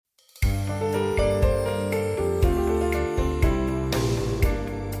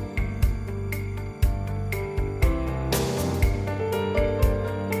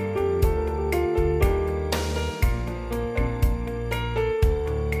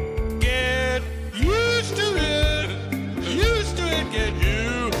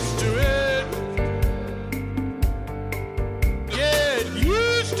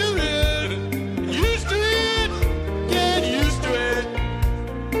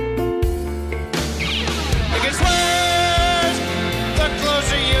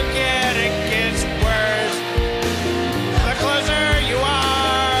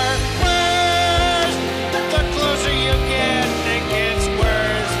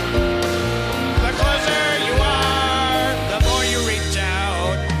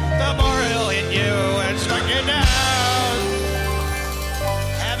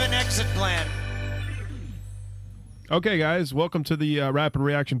Okay, guys, welcome to the Rapid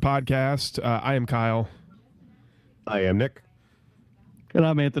Reaction Podcast. I am Kyle. I am Nick. And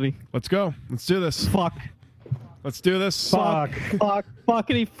I'm Anthony. Let's go. Let's do this. Fuck. Let's do this. Fuck. Fuck.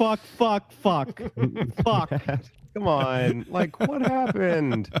 Fuckity fuck. Fuck. Fuck. Fuck. Come on. Like, what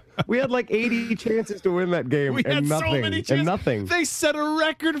happened? We had like 80 chances to win that game We had and nothing. so many chances. And nothing. They set a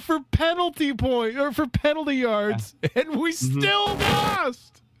record for penalty yards, and we still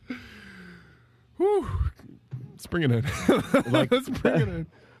lost. Whew. Let's bring it in. Let's bring it in.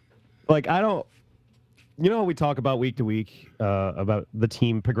 Like, I don't. You know how we talk about week to week about the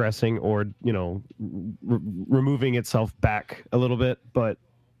team progressing or, you know, removing itself back a little bit, but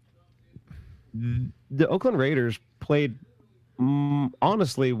the Oakland Raiders played,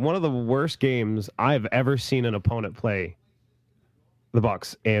 honestly, one of the worst games I've ever seen an opponent play the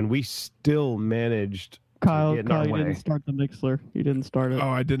Bucs, and we still managed Kyle, to get in our you way. didn't start the Mixler. You didn't start it. Oh,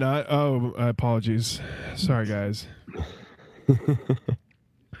 I did not. Oh, apologies. Sorry, guys.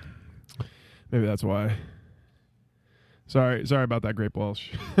 Maybe that's why. Sorry about that, Grape Welsh.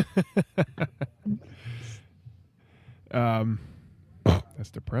 That's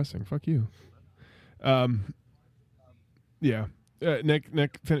depressing. Fuck you. Yeah.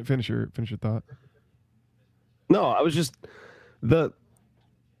 Nick, finish your thought. No, I was just the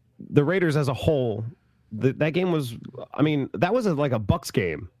Raiders as a whole. That game was, I mean, that was like a Bucs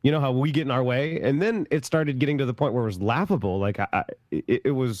game. You know how we get in our way, and then it started getting to the point where it was laughable. Like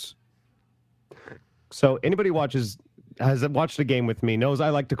it was. So anybody has watched a game with me knows I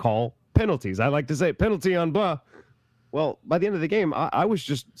like to call penalties. I like to say penalty on blah. Well, by the end of the game, I was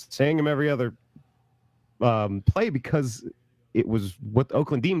just saying them every other play because it was what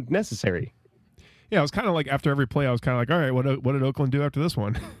Oakland deemed necessary. Yeah, it was kind of like after every play, I was kind of like, all right, what did Oakland do after this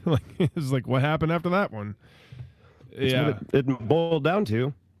one? Like, it was like, what happened after that one? Yeah, it boiled down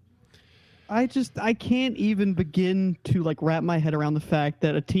to. I can't even begin to like wrap my head around the fact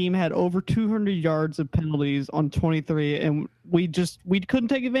that a team had over 200 yards of penalties on 23, and we couldn't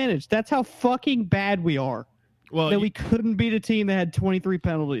take advantage. That's how fucking bad we are. Well, that we couldn't beat a team that had 23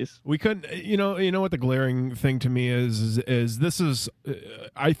 penalties. We couldn't. You know what the glaring thing to me is this is,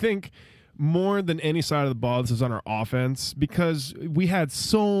 I think, more than any side of the ball, this is on our offense, because we had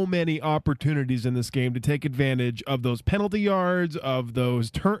so many opportunities in this game to take advantage of those penalty yards, of those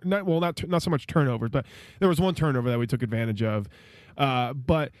not so much turnovers, but there was one turnover that we took advantage of.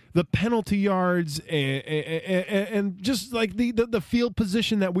 But the penalty yards and just like the field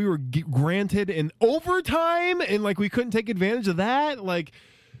position that we were granted in overtime, and like we couldn't take advantage of that. Like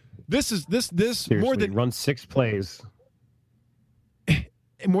this Seriously, more than run 6 plays.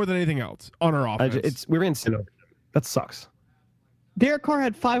 More than anything else on our offense. We're in sin. That sucks. Derek Carr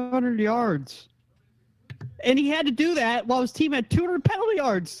had 500 yards, and he had to do that while his team had 200 penalty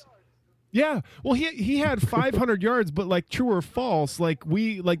yards. Yeah, well, he had 500 yards, but like true or false,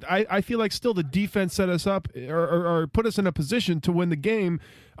 I feel like still the defense set us up or put us in a position to win the game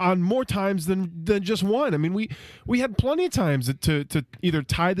on more times than just one. I mean, we had plenty of times to either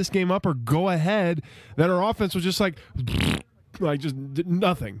tie this game up or go ahead. That our offense was just like just did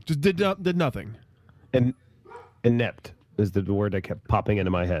nothing, just did nothing. And inept is the word that kept popping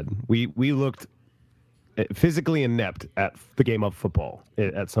into my head. We looked physically inept at the game of football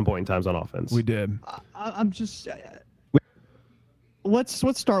at some point in times on offense. We did. I'm just.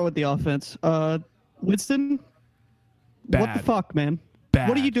 Let's start with the offense. Winston, Bad. what the fuck, man? Bad.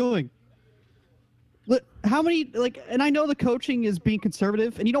 What are you doing? How many And I know the coaching is being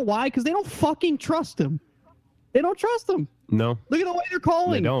conservative, and you know why? Because they don't fucking trust him. They don't trust him. No, Look at the way they're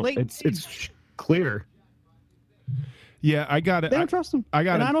calling. they don't. Like, It's clear. Yeah, I got it. They don't trust him. I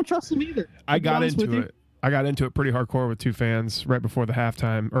got and it. I don't trust him either. I got into into it. I got into it pretty hardcore with two fans right before the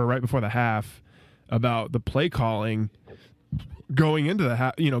halftime, or right before the half, about the play calling going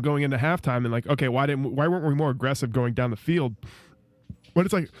into going into halftime, and like, okay, why weren't we more aggressive going down the field? But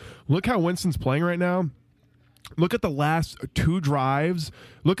it's like, look how Winston's playing right now. Look at the last 2 drives.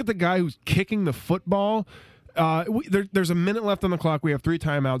 Look at the guy who's kicking the football. There's a minute left on the clock. We have 3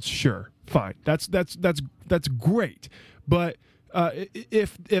 timeouts. Sure, fine. That's great. But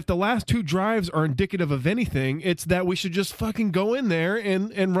if the last 2 drives are indicative of anything, it's that we should just fucking go in there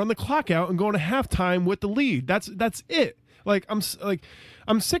and run the clock out and go into halftime with the lead. That's it. Like I'm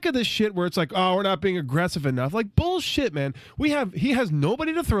sick of this shit where it's like, oh, we're not being aggressive enough. Like, bullshit, man. He has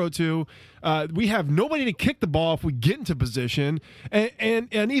nobody to throw to. We have nobody to kick the ball if we get into position,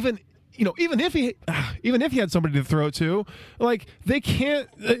 and even. Even if he had somebody to throw to, like, they can't,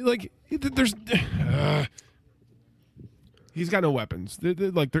 like, there's he's got no weapons.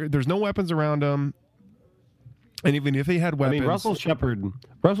 There's no weapons around him. And even if he had weapons, I mean,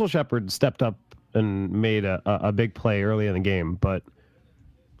 Russell Shepard stepped up and made a big play early in the game, but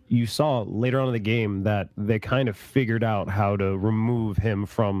you saw later on in the game that they kind of figured out how to remove him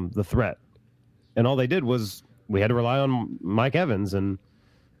from the threat. And all they did was we had to rely on Mike Evans. And,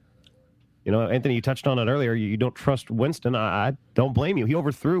 Anthony, you touched on it earlier. You don't trust Winston. I don't blame you. He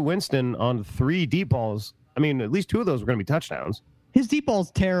overthrew Winston on 3 deep balls. I mean, at least 2 of those were going to be touchdowns. His deep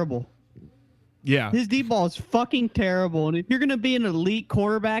ball's terrible. Yeah. His deep ball is fucking terrible. And if you're going to be an elite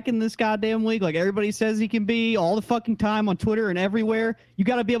quarterback in this goddamn league, like everybody says he can be all the fucking time on Twitter and everywhere, you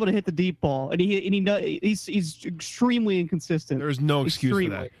got to be able to hit the deep ball. And he's extremely inconsistent. There's no excuse for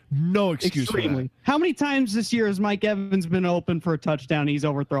that. No excuse for that. How many times this year has Mike Evans been open for a touchdown and he's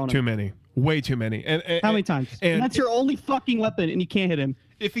overthrown him? Too many. Way too many. And how many times? And that's your only fucking weapon, and you can't hit him.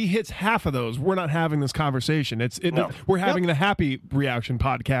 If he hits half of those, we're not having this conversation. We're having the happy reaction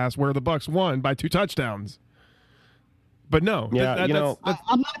podcast where the Bucs won by 2 touchdowns. But no,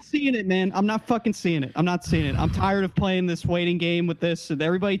 I'm not seeing it, man. I'm not fucking seeing it. I'm not seeing it. I'm tired of playing this waiting game with this. And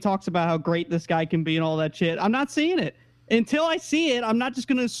everybody talks about how great this guy can be and all that shit. I'm not seeing it. Until I see it, I'm not just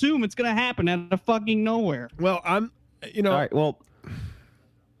going to assume it's going to happen out of fucking nowhere. Well, all right, well.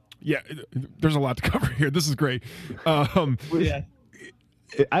 Yeah, there's a lot to cover here. This is great. Yeah.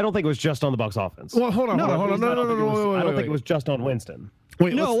 I don't think it was just on the Bucs offense. Well, hold on. I don't think it was just on Winston.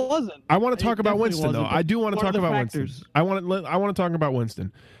 Wait, no, it wasn't. I want to talk about Winston, though. I do want to talk about Winston. I want to talk about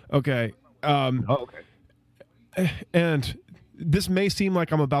Winston. Okay. Okay. And this may seem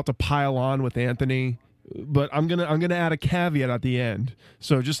like I'm about to pile on with Anthony, but I'm gonna add a caveat at the end.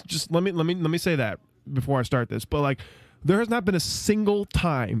 So just let me say that before I start this. But like, there has not been a single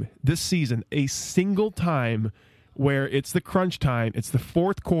time this season, where it's the crunch time, it's the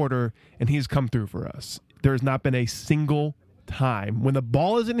 4th quarter, and he's come through for us. There has not been a single time. When the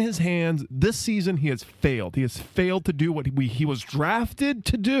ball is in his hands this season, he has failed. He has failed to do what he was drafted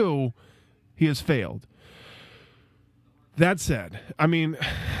to do. He has failed. That said, I mean,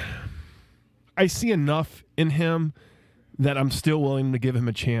 I see enough in him that I'm still willing to give him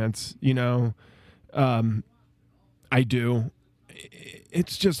a chance, I do.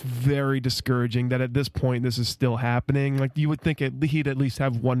 It's just very discouraging that at this point this is still happening. Like, you would think he'd at least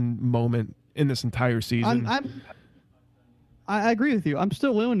have one moment in this entire season. I agree with you. I'm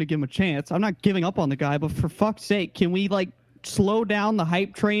still willing to give him a chance. I'm not giving up on the guy, but for fuck's sake, can we slow down the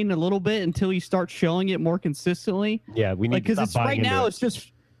hype train a little bit until he starts showing it more consistently? Yeah, we need to stop buying into it. Right now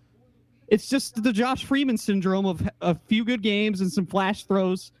it's just the Josh Freeman syndrome of a few good games and some flash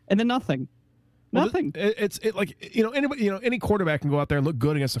throws and then nothing. Nothing. Any quarterback can go out there and look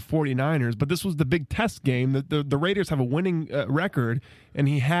good against the 49ers, but this was the big test game. The Raiders have a winning record, and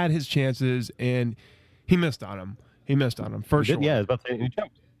he had his chances, and he missed on them. For sure. Yeah, about to say he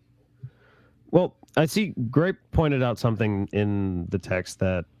jumped. Well, I see Grape pointed out something in the text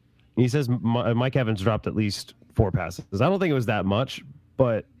that he says Mike Evans dropped at least 4 passes. I don't think it was that much,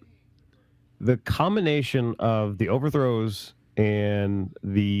 but the combination of the overthrows and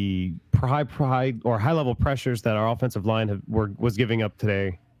the high level pressures that our offensive line was giving up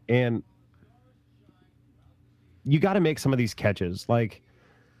today, and you got to make some of these catches, like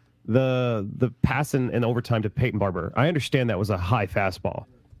the pass in overtime to Peyton Barber. I understand that was a high fastball.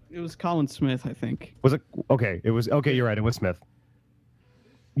 It was Colin Smith, I think. Was it okay? It was okay. You're right. It was Smith.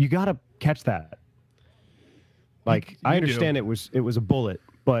 You got to catch that. Like, I understand it was a bullet,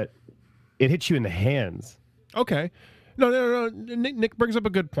 but it hit you in the hands. Okay. No. Nick brings up a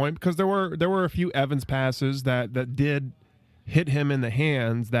good point, because there were a few Evans passes that did hit him in the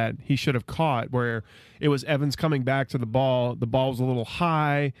hands that he should have caught, where it was Evans coming back to the ball. The ball was a little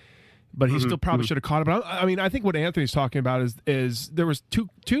high, but he still probably should have caught it. But I think what Anthony's talking about is there was two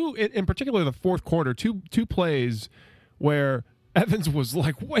in particular the 4th quarter, two plays where Evans was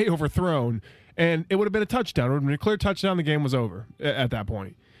like way overthrown, and it would have been a touchdown. It would have been a clear touchdown. The game was over at that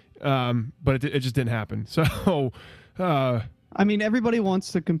point. But it just didn't happen. So. Everybody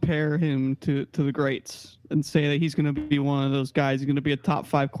wants to compare him to the greats and say that he's going to be one of those guys. He's going to be a top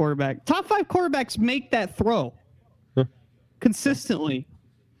 5 quarterback. Top 5 quarterbacks make that throw consistently.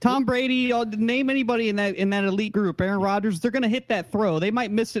 Tom Brady, name anybody in that elite group. Aaron Rodgers, they're going to hit that throw. They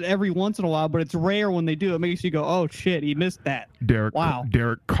might miss it every once in a while, but it's rare when they do. It makes you go, "Oh shit, he missed that." Derek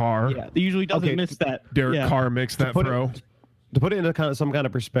Carr. Yeah, he usually doesn't miss that. Derek Carr makes that throw. To put it into some kind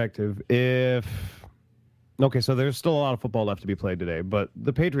of perspective, so there's still a lot of football left to be played today, but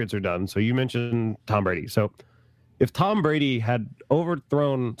the Patriots are done. So you mentioned Tom Brady. So if Tom Brady had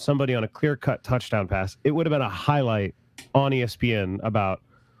overthrown somebody on a clear-cut touchdown pass, it would have been a highlight on ESPN about,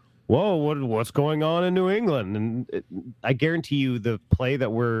 whoa, what's going on in New England? And I guarantee you the play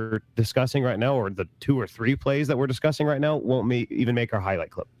that we're discussing right now, or the 2 or 3 plays that we're discussing right now, won't even make our highlight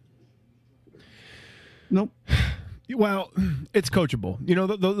clip. Nope. Well, it's coachable. You know,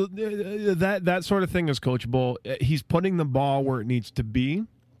 that sort of thing is coachable. He's putting the ball where it needs to be.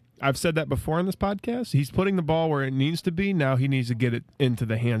 I've said that before on this podcast. He's putting the ball where it needs to be. Now he needs to get it into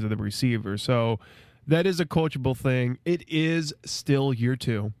the hands of the receiver. So that is a coachable thing. It is still year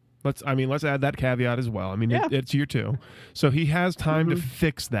 2. Let's add that caveat as well. I mean, it's year 2, so he has time to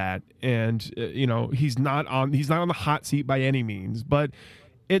fix that. And he's not on the hot seat by any means, but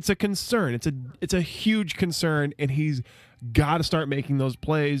it's a concern. It's a huge concern, and he's got to start making those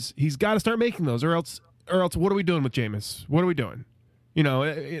plays. He's got to start making those, or else, what are we doing with Jameis? What are we doing?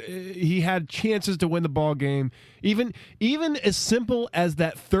 He had chances to win the ball game. Even as simple as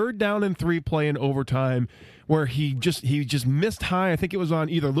that 3rd down and 3 play in overtime, where he just missed high. I think it was on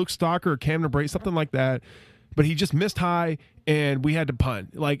either Luke Stalker or Cam Newton, something like that. But he just missed high, and we had to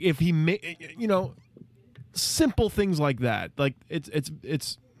punt. Like, if he simple things like that. Like, it's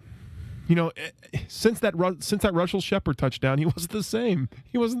since that Russell Shepard touchdown, he wasn't the same.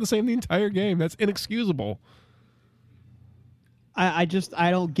 He wasn't the same the entire game. That's inexcusable. I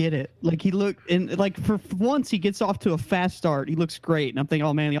don't get it. Like, he looked for once he gets off to a fast start. He looks great, and I'm thinking,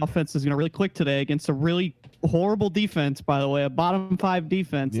 oh man, the offense is going to really click today against a really horrible defense. By the way, a bottom 5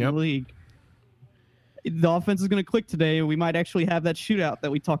 defense in the league. The offense is going to click today, and we might actually have that shootout that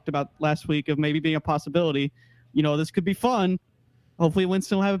we talked about last week of maybe being a possibility. This could be fun. Hopefully,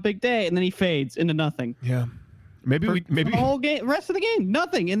 Winston will have a big day, and then he fades into nothing. Yeah, maybe the whole game, rest of the game,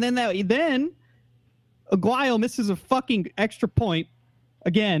 nothing, and then Aguayo misses a fucking extra point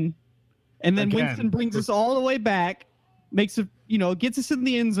again, and then Winston brings us all the way back, gets us in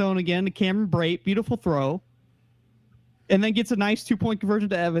the end zone again to Cameron Brate, beautiful throw, and then gets a nice 2-point conversion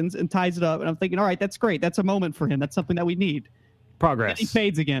to Evans and ties it up. And I'm thinking, all right, that's great. That's a moment for him. That's something that we need. Progress. And he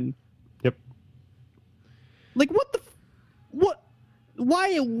fades again. Yep. Like,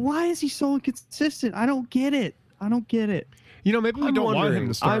 why is he so inconsistent? I don't get it. Maybe we don't want him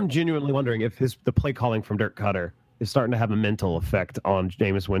to start. I'm genuinely wondering if the play calling from Dirk Cutter is starting to have a mental effect on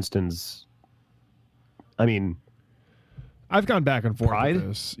Jameis Winston's. I mean, I've gone back and forth pride? with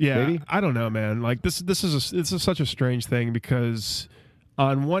this. Yeah, maybe? I don't know, man. Like, this is such a strange thing because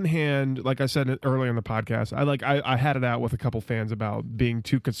on one hand, like I said earlier in the podcast, I had it out with a couple fans about being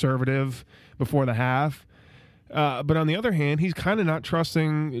too conservative before the half. But on the other hand, he's kind of not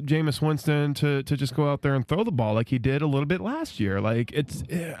trusting Jameis Winston to just go out there and throw the ball like he did a little bit last year. Like,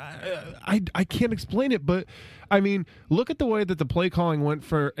 I can't explain it, but I mean, look at the way that the play calling went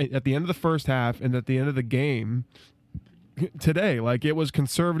at the end of the first half and at the end of the game today. Like, it was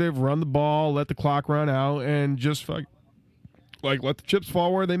conservative, run the ball, let the clock run out, and just like let the chips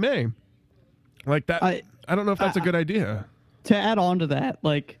fall where they may. Like that, I don't know if that's a good idea. To add on to that,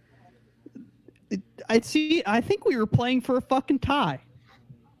 like, I think we were playing for a fucking tie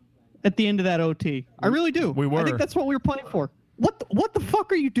at the end of that OT. I really do. We were. I think that's what we were playing for. What the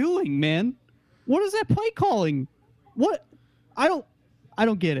fuck are you doing, man? What is that play calling? What? I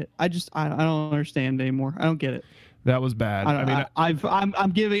don't get it. I don't understand anymore. I don't get it. That was bad.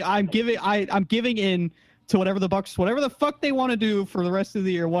 I'm giving in to whatever the fuck they want to do for the rest of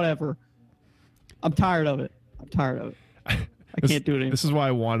the year, whatever. I'm tired of it. I can't do it anymore. This is why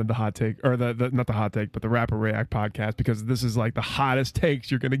I wanted the hot take, or the not the hot take, but the Rapid React podcast, because this is like the hottest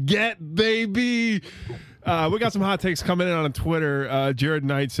takes you're going to get, baby. We got some hot takes coming in on Twitter. Jared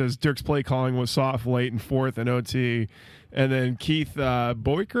Knight says Dirk's play calling was soft late and 4th and OT. And then Keith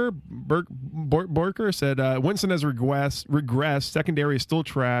Boyker said Winston has regressed. Secondary is still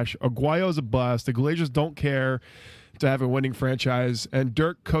trash. Aguayo's a bust. The Glazers don't care to have a winning franchise. And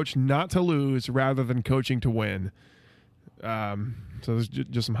Dirk coached not to lose rather than coaching to win. So there's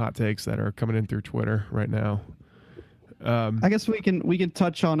just some hot takes that are coming in through Twitter right now. I guess we can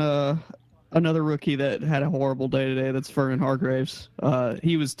touch on another rookie that had a horrible day today. That's Vernon Hargraves.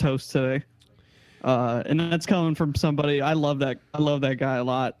 He was toast today, and that's coming from somebody. I love that guy a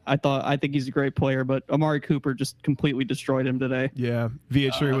lot. I think he's a great player, but Amari Cooper just completely destroyed him today. Yeah,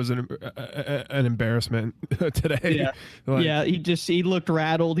 VH3 was an embarrassment today. Yeah, he looked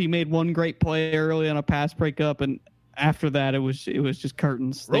rattled. He made one great play early on a pass breakup, and after that, it was just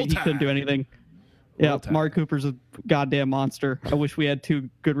curtains. He couldn't do anything. Yeah, Amari Cooper's a goddamn monster. I wish we had 2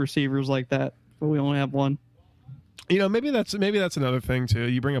 good receivers like that, but we only have 1. Maybe that's another thing too.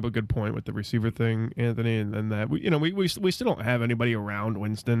 You bring up a good point with the receiver thing, Anthony, and that we still don't have anybody around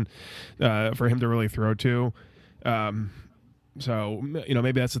Winston for him to really throw to. So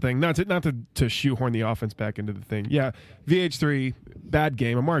maybe that's the thing. Not to shoehorn the offense back into the thing. Yeah, VH3 bad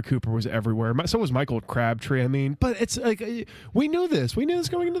game. Amari Cooper was everywhere. So was Michael Crabtree. I mean, but it's like we knew this. We knew this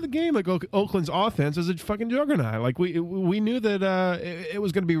going into the game. Like Oakland's offense is a fucking juggernaut. Like we knew that it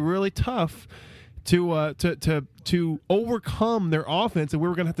was going to be really tough to overcome their offense, and we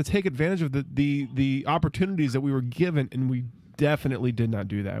were going to have to take advantage of the opportunities that we were given, and we definitely did not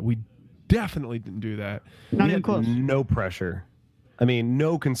do that. We definitely didn't do that. Not We even had close. no pressure. I mean,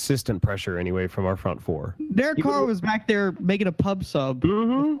 no consistent pressure anyway from our front four. Derek Carr was back there making a pub sub.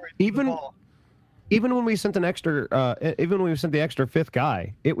 Mm-hmm. Even Even when we sent an extra, even when we sent the extra fifth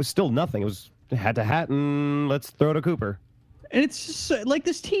guy, it was still nothing. It was hat to hat, and let's throw to Cooper. and it's just like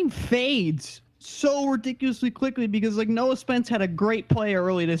this team fades so ridiculously quickly because like Noah Spence had a great play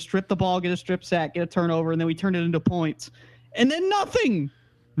early to strip the ball, get a strip sack, get a turnover, and then we turned it into points, and then nothing.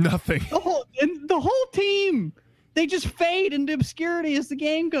 Nothing. The whole team, they just fade into obscurity as the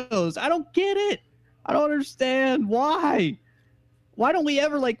game goes. I don't get it. I don't understand why. Why don't we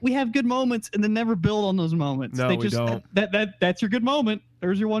ever we have good moments and then never build on those moments? No, they we don't. That's your good moment.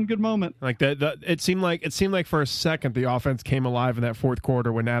 There's your one good moment. Like that, it seemed like for a second the offense came alive in that fourth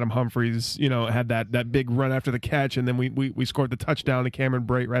quarter when Adam Humphries, had that big run after the catch, and then we scored the touchdown to Cameron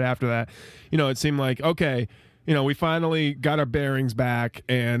Brate right after that. It seemed like, okay, we finally got our bearings back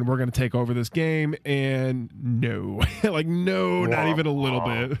and we're going to take over this game. And no, no, not even a little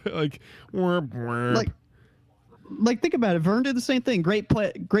bit. Think about it. Vern did the same thing. Great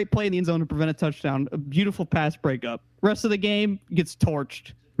play in the end zone to prevent a touchdown. A beautiful pass breakup. Rest of the game gets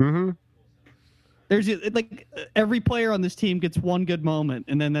torched. Mm-hmm. There's every player on this team gets one good moment,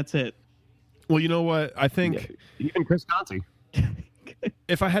 and then that's it. Well, you know what? I think Even Chris Conte.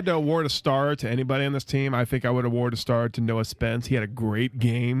 if I had to award a star to anybody on this team, I think I would award a star to Noah Spence. He had a great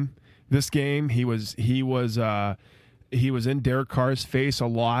game. This game, he was in Derek Carr's face a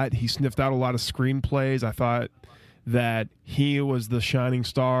lot. He sniffed out a lot of screenplays. I thought that he was the shining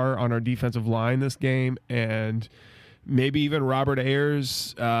star on our defensive line this game, and maybe even Robert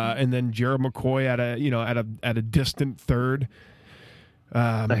Ayers, and then Jared McCoy at a distant third.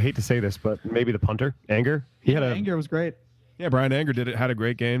 I hate to say this, but maybe the punter, Anger. Anger was great. Yeah, Brian Anger had a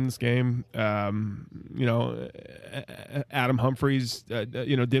great game this game. Adam Humphries,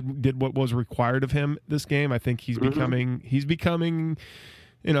 did what was required of him this game. I think he's becoming,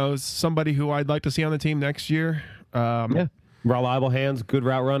 somebody who I'd like to see on the team next year. Reliable hands, good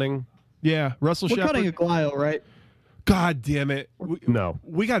route running. Yeah, Russell We're Shepard. cutting Aguayo, right? God damn it! No,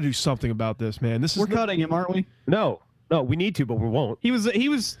 we got to do something about this, man. We're cutting him, aren't we? no, we need to, but we won't. He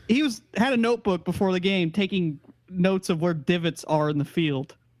had a notebook before the game taking notes of where divots are in the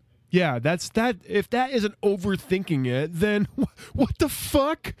field. Yeah, that's that. If that isn't overthinking it, then what the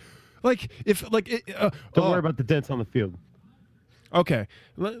fuck? Don't worry about the dents on the field. Okay,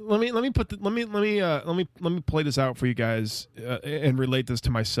 let me play this out for you guys and relate this to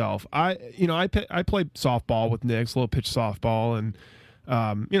myself. I played softball with Nick's, little pitch softball, and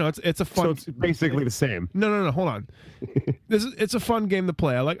it's a fun. So it's basically the same. No, hold on. It's a fun game to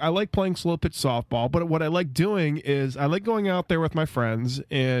play. I like playing slow pitch softball, but what I like doing is I like going out there with my friends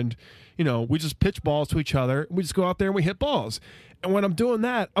and we just pitch balls to each other. We just go out there and we hit balls. And when I'm doing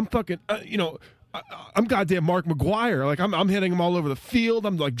that, I'm fucking I'm goddamn Mark McGuire. Like I'm hitting them all over the field.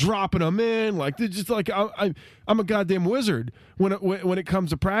 I'm like dropping them in. Like they're just like I'm a goddamn wizard when it comes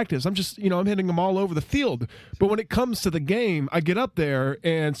to practice. I'm just I'm hitting them all over the field. But when it comes to the game, I get up there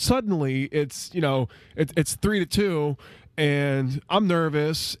and suddenly it's it's 3-2, and I'm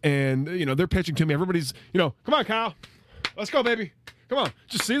nervous, and they're pitching to me. Everybody's come on, Kyle, let's go, baby. Come on,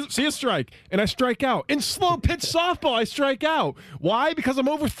 just see a strike, and I strike out. In slow pitch softball, I strike out. Why? Because I'm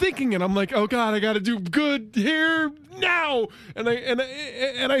overthinking it. I'm like, oh God, I got to do good here now, and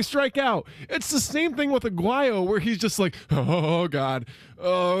I strike out. It's the same thing with Aguayo, where he's just like, oh God,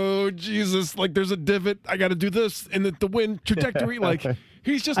 oh Jesus, like there's a divot. I got to do this, and the wind trajectory, like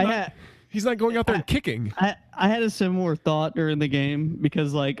he's just he's not going out there and kicking. I had a similar thought during the game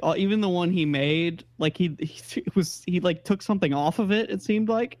because even the one he made, he took something off of it. It seemed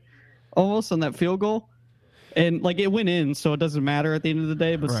like almost on that field goal, and it went in, so it doesn't matter at the end of the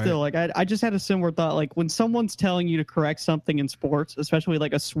day. But right. Still, I just had a similar thought. When someone's telling you to correct something in sports, especially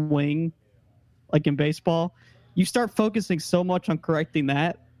a swing, like in baseball, you start focusing so much on correcting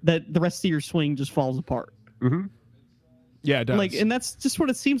that the rest of your swing just falls apart. Mm-hmm. Yeah, it does. And that's just what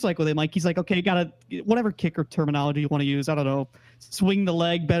it seems like with him. He's like, okay, gotta whatever kicker terminology you want to use. I don't know, swing the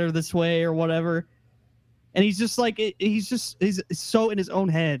leg better this way or whatever. And he's just he's so in his own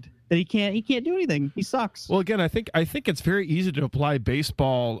head that he can't do anything. He sucks. Well, again, I think it's very easy to apply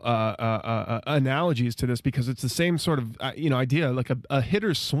baseball analogies to this because it's the same sort of idea, like a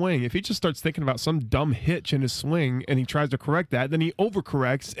hitter's swing. If he just starts thinking about some dumb hitch in his swing and he tries to correct that, then he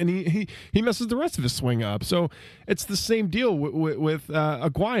overcorrects and he messes the rest of his swing up. So it's the same deal with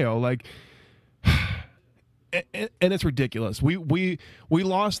Aguayo. and it's ridiculous. We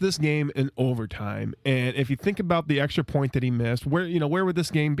lost this game in overtime, and if you think about the extra point that he missed, where would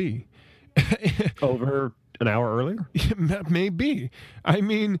this game be? Over an hour earlier? Maybe. I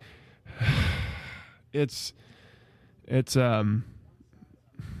mean, it's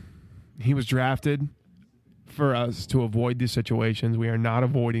he was drafted for us to avoid these situations. We are not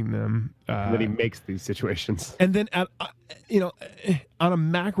avoiding them. And then he makes these situations. And then at on a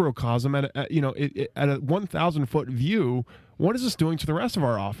macrocosm, at a 1,000-foot view, what is this doing to the rest of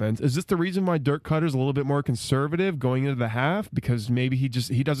our offense? Is this the reason why Dirk Cutter's a little bit more conservative going into the half? Because maybe he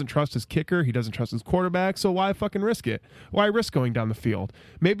doesn't trust his kicker, he doesn't trust his quarterback, so why fucking risk it? Why risk going down the field?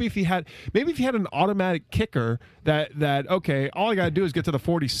 Maybe if he had an automatic kicker that okay, all I gotta do is get to the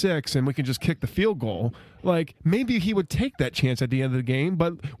 46 and we can just kick the field goal. Like, maybe he would take that chance at the end of the game,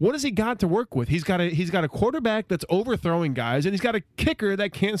 but what has he got to work with? He's got a quarterback that's overthrowing guys, and he's got a kicker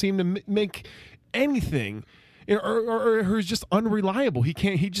that can't seem to make anything. Or who's just unreliable. He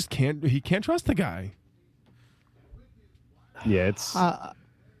can't trust the guy. Yeah,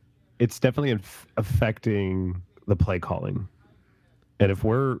 it's definitely affecting the play calling. And if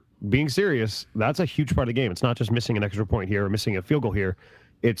we're being serious, that's a huge part of the game. It's not just missing an extra point here or missing a field goal here.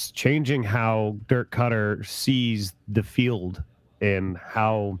 It's changing how Dirk Cutter sees the field and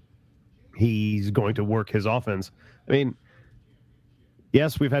how he's going to work his offense. I mean,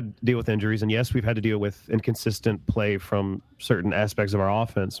 yes, we've had to deal with injuries, and yes, we've had to deal with inconsistent play from certain aspects of our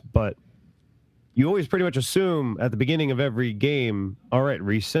offense, but you always pretty much assume at the beginning of every game, all right,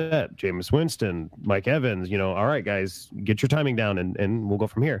 reset, Jameis Winston, Mike Evans, all right, guys, get your timing down, and we'll go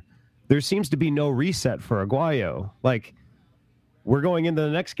from here. There seems to be no reset for Aguayo. Like, we're going into the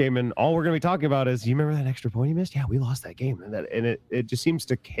next game, and all we're going to be talking about is, you remember that extra point he missed? Yeah, we lost that game. And it just seems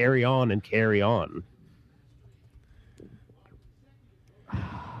to carry on and carry on.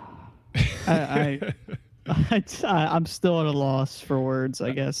 I'm still at a loss for words,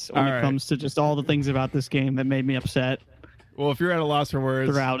 I guess, when it comes to just all the things about this game that made me upset. Well, if you're at a loss for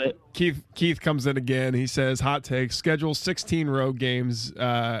words, throughout it, Keith comes in again. He says, "Hot take: schedule 16 road games."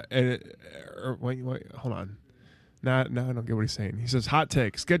 Wait, hold on. No, I don't get what he's saying. He says, "Hot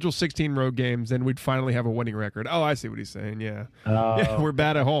take: schedule 16 road games, then we'd finally have a winning record." Oh, I see what he's saying. Yeah, yeah, we're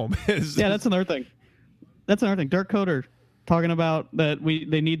bad at home. Yeah, that's another thing. Dirk Cutter talking about that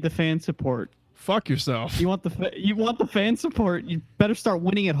they need the fan support. Fuck yourself. You want the fan support? You better start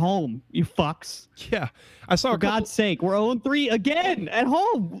winning at home, you fucks. Yeah, I saw. For God's sake, we're 0-3 again at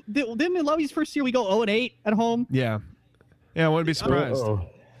home. Didn't in Lovey's first year we go 0-8 at home? Yeah, I wouldn't be surprised.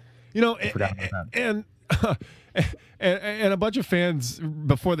 I forgot about that. And a bunch of fans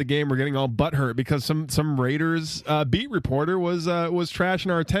before the game were getting all butthurt because some Raiders beat reporter was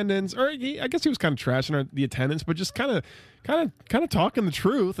trashing our attendance, or I guess he was kind of trashing the attendance, but just kind of talking the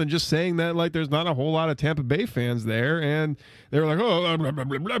truth and just saying that, like, there's not a whole lot of Tampa Bay fans there, and they were like, oh, blah, blah,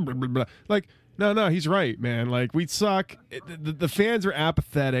 blah, blah, blah, blah. Like, no, he's right, man. Like, we suck. The fans are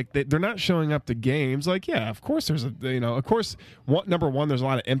apathetic. They're not showing up to games. Like, yeah, of course of course, number one, there's a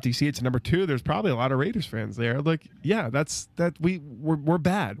lot of empty seats. And number two, there's probably a lot of Raiders fans there. Like, yeah, we're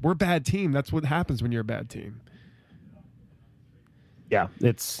bad. We're a bad team. That's what happens when you're a bad team. Yeah,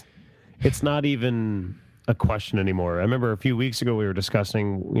 it's not even a question anymore. I remember a few weeks ago we were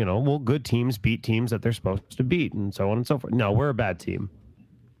discussing, good teams beat teams that they're supposed to beat and so on and so forth. No, we're a bad team.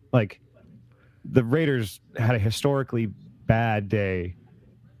 Like, the Raiders had a historically bad day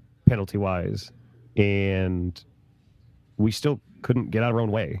penalty-wise, and we still couldn't get out of our own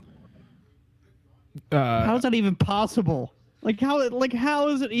way. How is that even possible? How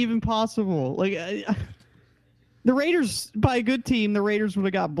is it even possible? The Raiders, by a good team, the Raiders would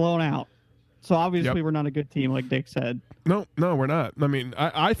have got blown out. So obviously we're not a good team, like Dick said. No, we're not. I mean,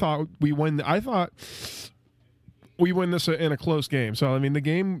 I thought we win. I thought we win this in a close game. So, I mean, the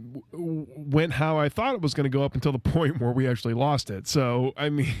game went how I thought it was going to go up until the point where we actually lost it. So, I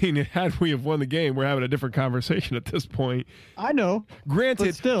mean, had we have won the game, we're having a different conversation at this point. I know.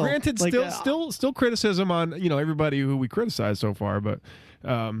 Granted, still criticism on, everybody who we criticized so far, but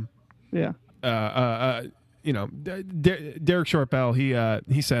yeah. Derek Shortbell,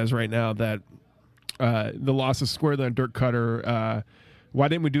 he says right now that the loss is squarely on Dirk Cutter. Why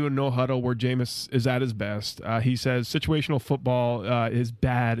didn't we do a no huddle where Jameis is at his best? He says situational football is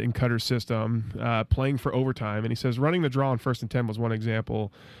bad in Cutter's system, playing for overtime. And he says running the draw on 1st and 10 was one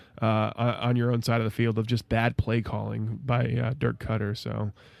example on your own side of the field of just bad play calling by Dirk Cutter.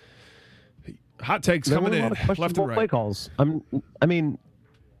 So hot takes coming in left and right. Play calls. I mean,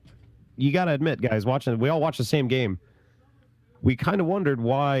 you got to admit, guys, we all watched the same game. We kind of wondered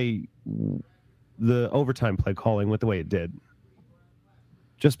why the overtime play calling went the way it did.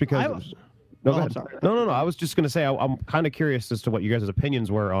 Just because No, Oh, go I'm ahead. sorry. No. I was just going to say I'm kind of curious as to what you guys'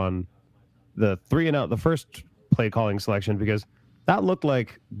 opinions were on the 3-and-out, the first play calling selection, because that looked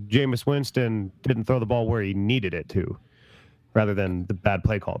like Jameis Winston didn't throw the ball where he needed it to, rather than the bad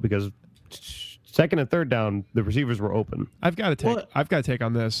play call. Because second and third down, the receivers were open. I've got to take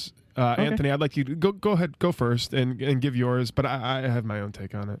on this, Okay. Anthony. I'd like you to go ahead, go first, and give yours. But I have my own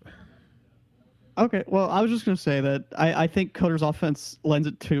take on it. Okay, well, I was just going to say that I think Coder's offense lends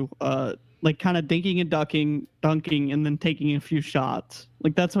it to like kind of dinking and dunking, and then taking a few shots.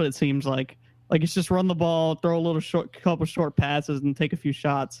 Like that's what it seems like. Like it's just run the ball, throw a couple short passes, and take a few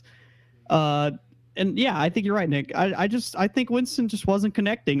shots. And yeah, I think you're right, Nick. I think Winston just wasn't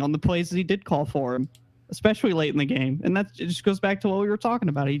connecting on the plays that he did call for him, especially late in the game. And it just goes back to what we were talking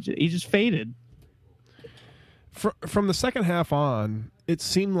about. He just faded. From the second half on, it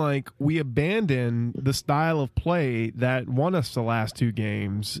seemed like we abandoned the style of play that won us the last two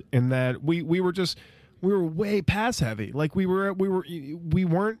games, and that we were way pass heavy. Like we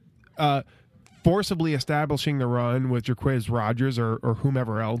weren't forcibly establishing the run with Jaquiz Rodgers or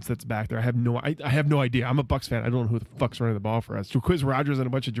whomever else that's back there. I have no idea. I'm a Bucs fan. I don't know who the fuck's running the ball for us. Jaquiz Rodgers and a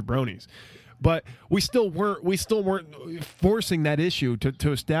bunch of jabronis. But we still weren't forcing that issue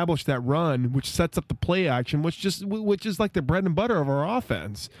to establish that run, which sets up the play action, which is like the bread and butter of our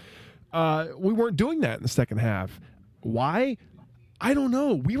offense. We weren't doing that in the second half. Why? I don't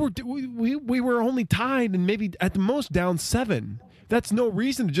know. We were only tied and maybe at the most down 7. That's no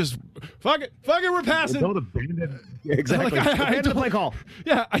reason to just fuck it, we're passing. Don't abandon. Exactly. Like, Abandon the play call.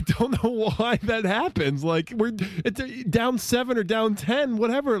 Yeah, I don't know why that happens. Like it's down 7 or down 10,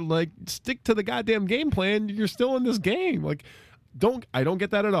 whatever. Like stick to the goddamn game plan. You're still in this game. Like I don't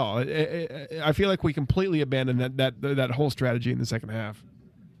get that at all. I feel like we completely abandoned that whole strategy in the second half.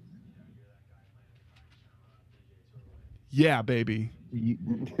 Yeah, baby.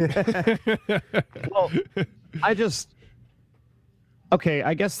 Well, okay,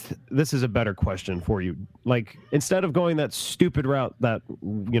 I guess this is a better question for you. Like, instead of going that stupid route that,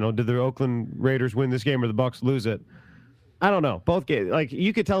 did the Oakland Raiders win this game or the Bucs lose it? I don't know. Both games, like,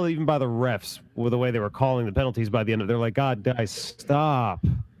 you could tell even by the refs with the way they were calling the penalties by the end of it. They're like, God, guys, stop.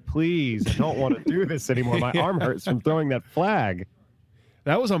 Please, I don't want to do this anymore. My arm hurts from throwing that flag.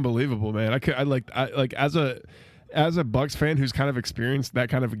 That was unbelievable, man. As a Bucs fan who's kind of experienced that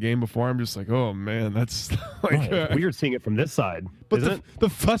kind of a game before, I'm just like, oh man, that's like it's weird seeing it from this side. But the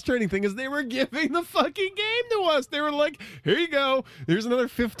frustrating thing is they were giving the fucking game to us. They were like, here you go. Here's another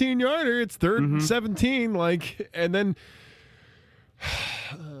 15-yarder. It's third and 17. Like, and then,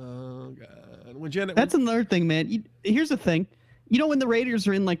 oh God. That's another thing, man. Here's the thing. When the Raiders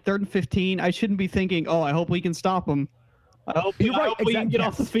are in like 3rd and 15, I shouldn't be thinking, oh, I hope we can stop them. I hope we can get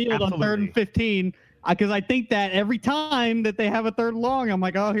off the field on 3rd and 15. Because I think that every time that they have a 3rd and long, I'm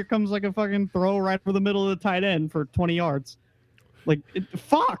like, oh, here comes like a fucking throw right for the middle of the tight end for 20 yards. Like,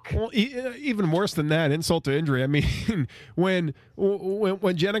 fuck. Well, even worse than that, insult to injury. I mean, when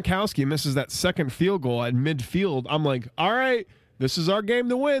Janikowski misses that second field goal at midfield, I'm like, all right, this is our game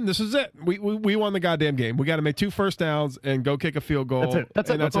to win. This is it. We won the goddamn game. We got to make 2 first downs and go kick a field goal.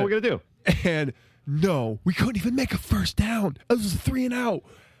 That's it. That's all we're going to do. And no, we couldn't even make a first down. It was a 3-and-out.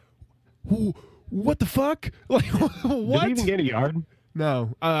 What the fuck? Like, what? Did we even get a yard?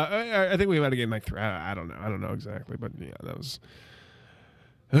 No. I think we might have gained like 3. I don't know. I don't know exactly, but yeah, that was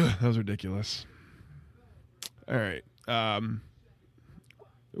ridiculous. All right.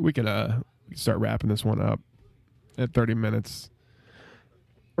 We can start wrapping this one up at 30 minutes.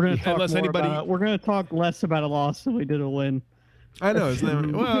 We're going to talk less about a loss than we did a win. I know.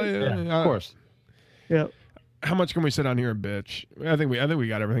 Isn't that, well, yeah, of course. Yeah. How much can we sit down here and bitch? I think we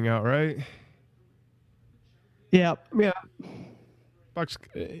got everything out, right? Yeah. Bucks.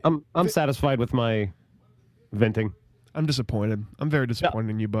 I'm satisfied with my venting. I'm disappointed. I'm very disappointed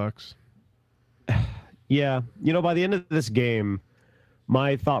in you, Bucks. Yeah. By the end of this game,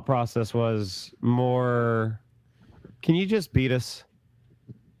 my thought process was more, can you just beat us?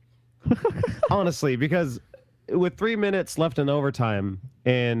 Honestly, because with 3 minutes left in overtime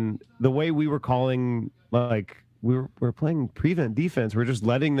and the way we were calling, like we're playing prevent defense, we're just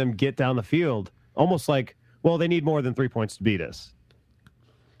letting them get down the field, almost like, well, they need more than 3 points to beat us.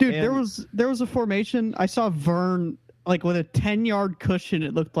 Dude, there was a formation. I saw Vern like with a 10-yard cushion,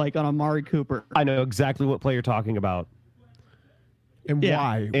 it looked like, on Amari Cooper. I know exactly what play you're talking about. And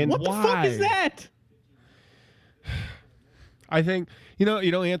why? And what the fuck is that? I think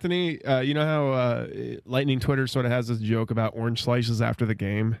Anthony. You know how Lightning Twitter sort of has this joke about orange slices after the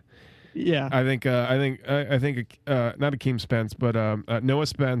game. Yeah, I think not Akeem Spence, but Noah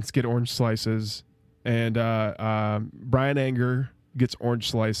Spence get orange slices, and Brian Anger gets orange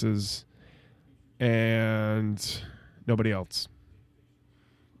slices. and nobody else.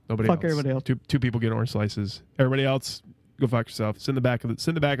 Nobody Fuck else. everybody else. Two people get orange slices. Everybody else, go fuck yourself. Sit in the back of the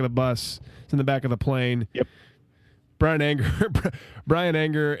bus. Sit in the back of the plane. Yep. Brian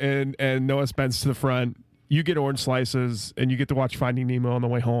Anger and Noah Spence to the front. You get orange slices, and you get to watch Finding Nemo on the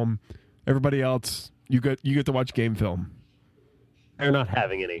way home. Everybody else, you get to watch game film. They're not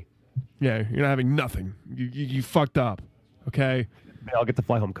having any. Yeah, you're not having nothing. You fucked up. Okay. They all get to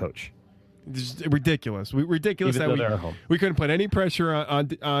fly home coach. It's ridiculous. Ridiculous Even that though they're home. we couldn't put any pressure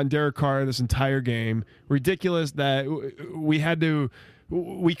on Derek Carr this entire game. Ridiculous that we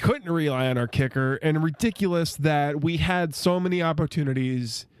couldn't rely on our kicker, and ridiculous that we had so many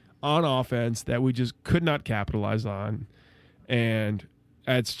opportunities on offense that we just could not capitalize on. And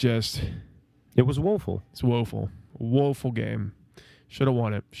it's just, it was woeful. It's woeful game. Should have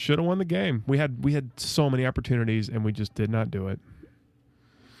won it. Should have won the game. We had so many opportunities, and we just did not do it.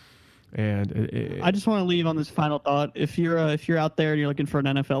 And I just want to leave on this final thought. If you're out there and you're looking for an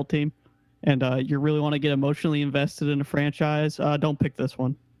NFL team, and you really want to get emotionally invested in a franchise, don't pick this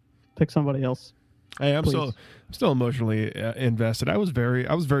one. Pick somebody else. Hey, I'm Please. still emotionally invested. I was very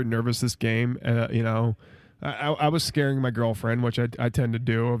nervous this game. I was scaring my girlfriend, which I tend to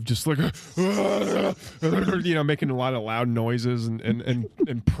do, of just like making a lot of loud noises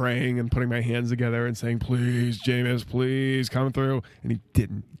and praying and putting my hands together and saying, "Please, Jameis, please come through." And he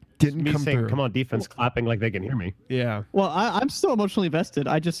didn't Me come saying, through. "Come on, defense," clapping like they can hear me. Yeah. Well, I'm still emotionally invested.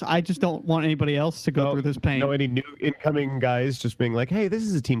 I just don't want anybody else to go through this pain. No, any new incoming guys just being like, "Hey, this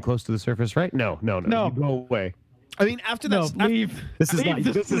is a team close to the surface, right?" No. No. You go away. I mean, after that, No, leave. This is Leave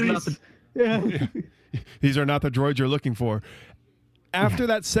not. This is not. Yeah. these are not the droids you're looking for. After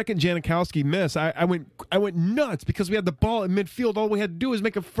that second Janikowski miss, I went nuts because we had the ball in midfield. All we had to do was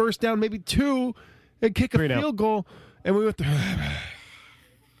make a first down, maybe two, and kick a field goal, and we went through.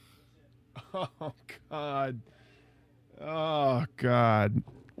 Oh God.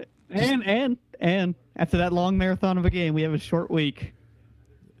 And after that long marathon of a game, we have a short week.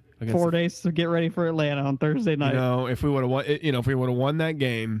 4 days to get ready for Atlanta on Thursday night. If we would have won that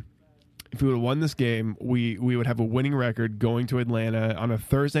game, if we would have won this game, we would have a winning record going to Atlanta on a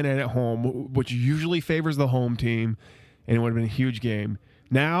Thursday night at home, which usually favors the home team, and it would have been a huge game.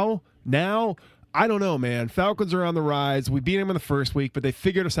 Now, I don't know, man. Falcons are on the rise. We beat them in the first week, but they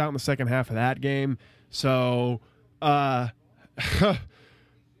figured us out in the second half of that game. So, we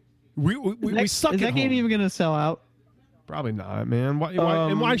suck. Is that game even going to sell out? Probably not, man.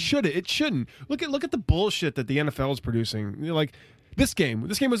 Why should it? It shouldn't. Look at the bullshit that the NFL is producing. Like this game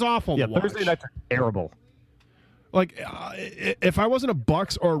was awful. Yeah, to watch. Thursday nights are terrible. Like, if I wasn't a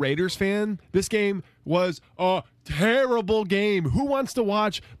Bucks or Raiders fan, this game was a terrible game. Who wants to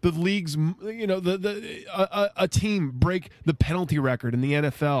watch the league's, a team break the penalty record in the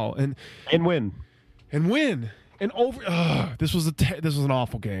NFL and win and over? This was an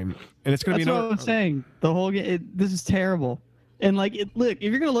awful game, and it's going to be. That's what I'm saying. The whole game. This is terrible. And look, if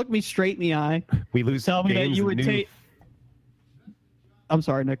you're going to look me straight in the eye, we lose. Tell me that you would take. I'm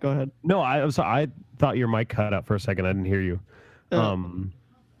sorry, Nick. Go ahead. No, I'm sorry. I thought your mic cut out for a second. I didn't hear you.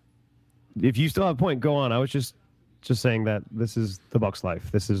 If you still have a point, go on. I was just saying that this is the Bucs' life.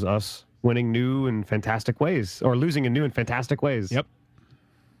 This is us winning new and fantastic ways, or losing in new and fantastic ways. Yep.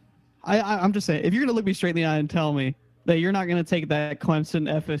 I'm just saying, if you're going to look me straight in the eye and tell me that you're not going to take that Clemson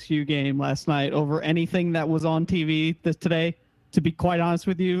FSU game last night over anything that was on TV today, to be quite honest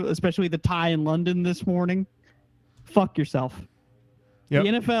with you, especially the tie in London this morning, fuck yourself. Yep. The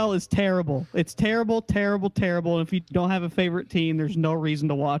NFL is terrible. It's terrible, terrible, terrible. And if you don't have a favorite team, there's no reason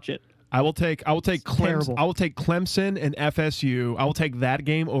to watch it. I will take Clemson. I will take Clemson and FSU. I will take that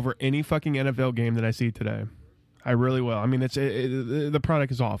game over any fucking NFL game that I see today. I really will. I mean, the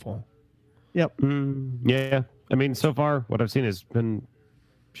product is awful. Yep. Yeah. I mean, so far what I've seen has been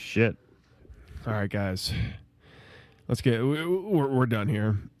shit. All right, guys. Let's get. We're done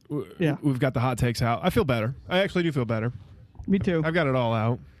here. Yeah. We've got the hot takes out. I feel better. I actually do feel better. Me too. I've got it all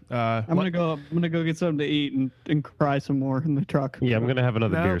out. I'm gonna go get something to eat and cry some more in the truck. Yeah, I'm gonna have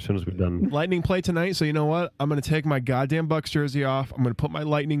another beer as soon as we're done. Lightning play tonight, so you know what? I'm gonna take my goddamn Bucks jersey off. I'm gonna put my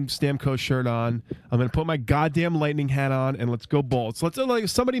Lightning Stamkos shirt on. I'm gonna put my goddamn Lightning hat on, and let's go Bolts. Let's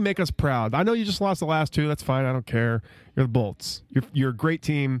somebody make us proud. I know you just lost the last two. That's fine. I don't care. You're the Bolts. You're a great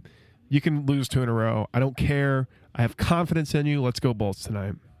team. You can lose 2 in a row. I don't care. I have confidence in you. Let's go Bolts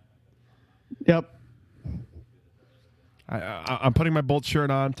tonight. Yep. I'm putting my Bolts shirt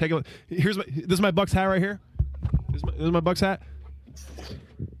on. Take a look. This is my Bucks hat right here. This is my Bucks hat.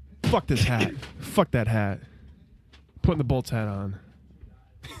 Fuck this hat. Fuck that hat. Putting the Bolts hat on.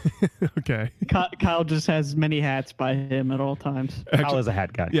 Okay. Kyle just has many hats by him at all times. Kyle is a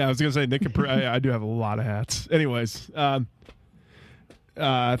hat guy. Yeah, I was gonna say Nick. I do have a lot of hats. Anyways,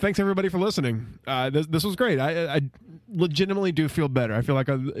 thanks everybody for listening. This was great. I legitimately do feel better. I feel like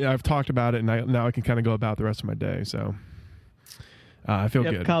I've talked about it, and now I can kind of go about the rest of my day. So I feel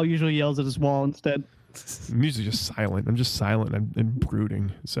good. Kyle usually yells at his wall instead. I'm usually just silent. I'm just silent and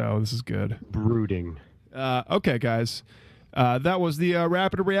brooding. So this is good. Brooding. Okay, guys. That was the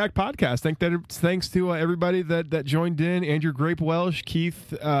Rapid React podcast. Thanks to everybody that joined in. Andrew Grape Welsh, Keith,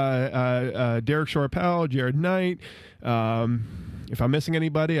 Derek Shorpel, Jared Knight. If I'm missing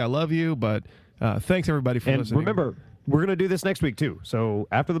anybody, I love you. But thanks everybody for listening. And remember, we're gonna do this next week too. So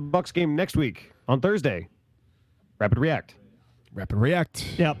after the Bucks game next week on Thursday, Rapid React. Rapid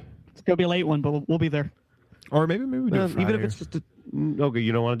React. Yep. It's going to be a late one, but we'll be there. Or maybe we do it even if it's just okay.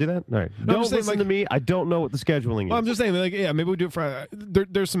 You don't want to do that? All right. No, Don't listen to me. I don't know what the scheduling is. Well, I'm just saying, like, yeah, maybe we'll do it Friday.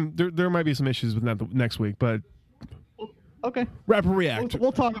 There might be some issues with that next week, but Okay. Rapid React.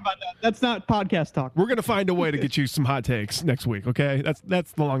 We'll talk about that. That's not podcast talk. We're gonna find a way to get you some hot takes next week. Okay,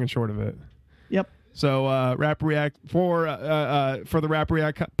 that's the long and short of it. Yep. So Rapid React for the Rapid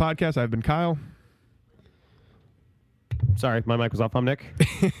React podcast. I've been Kyle. Sorry, my mic was off. I'm Nick.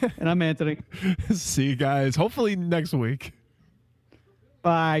 And I'm Anthony. See you guys. Hopefully next week.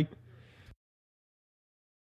 Bye.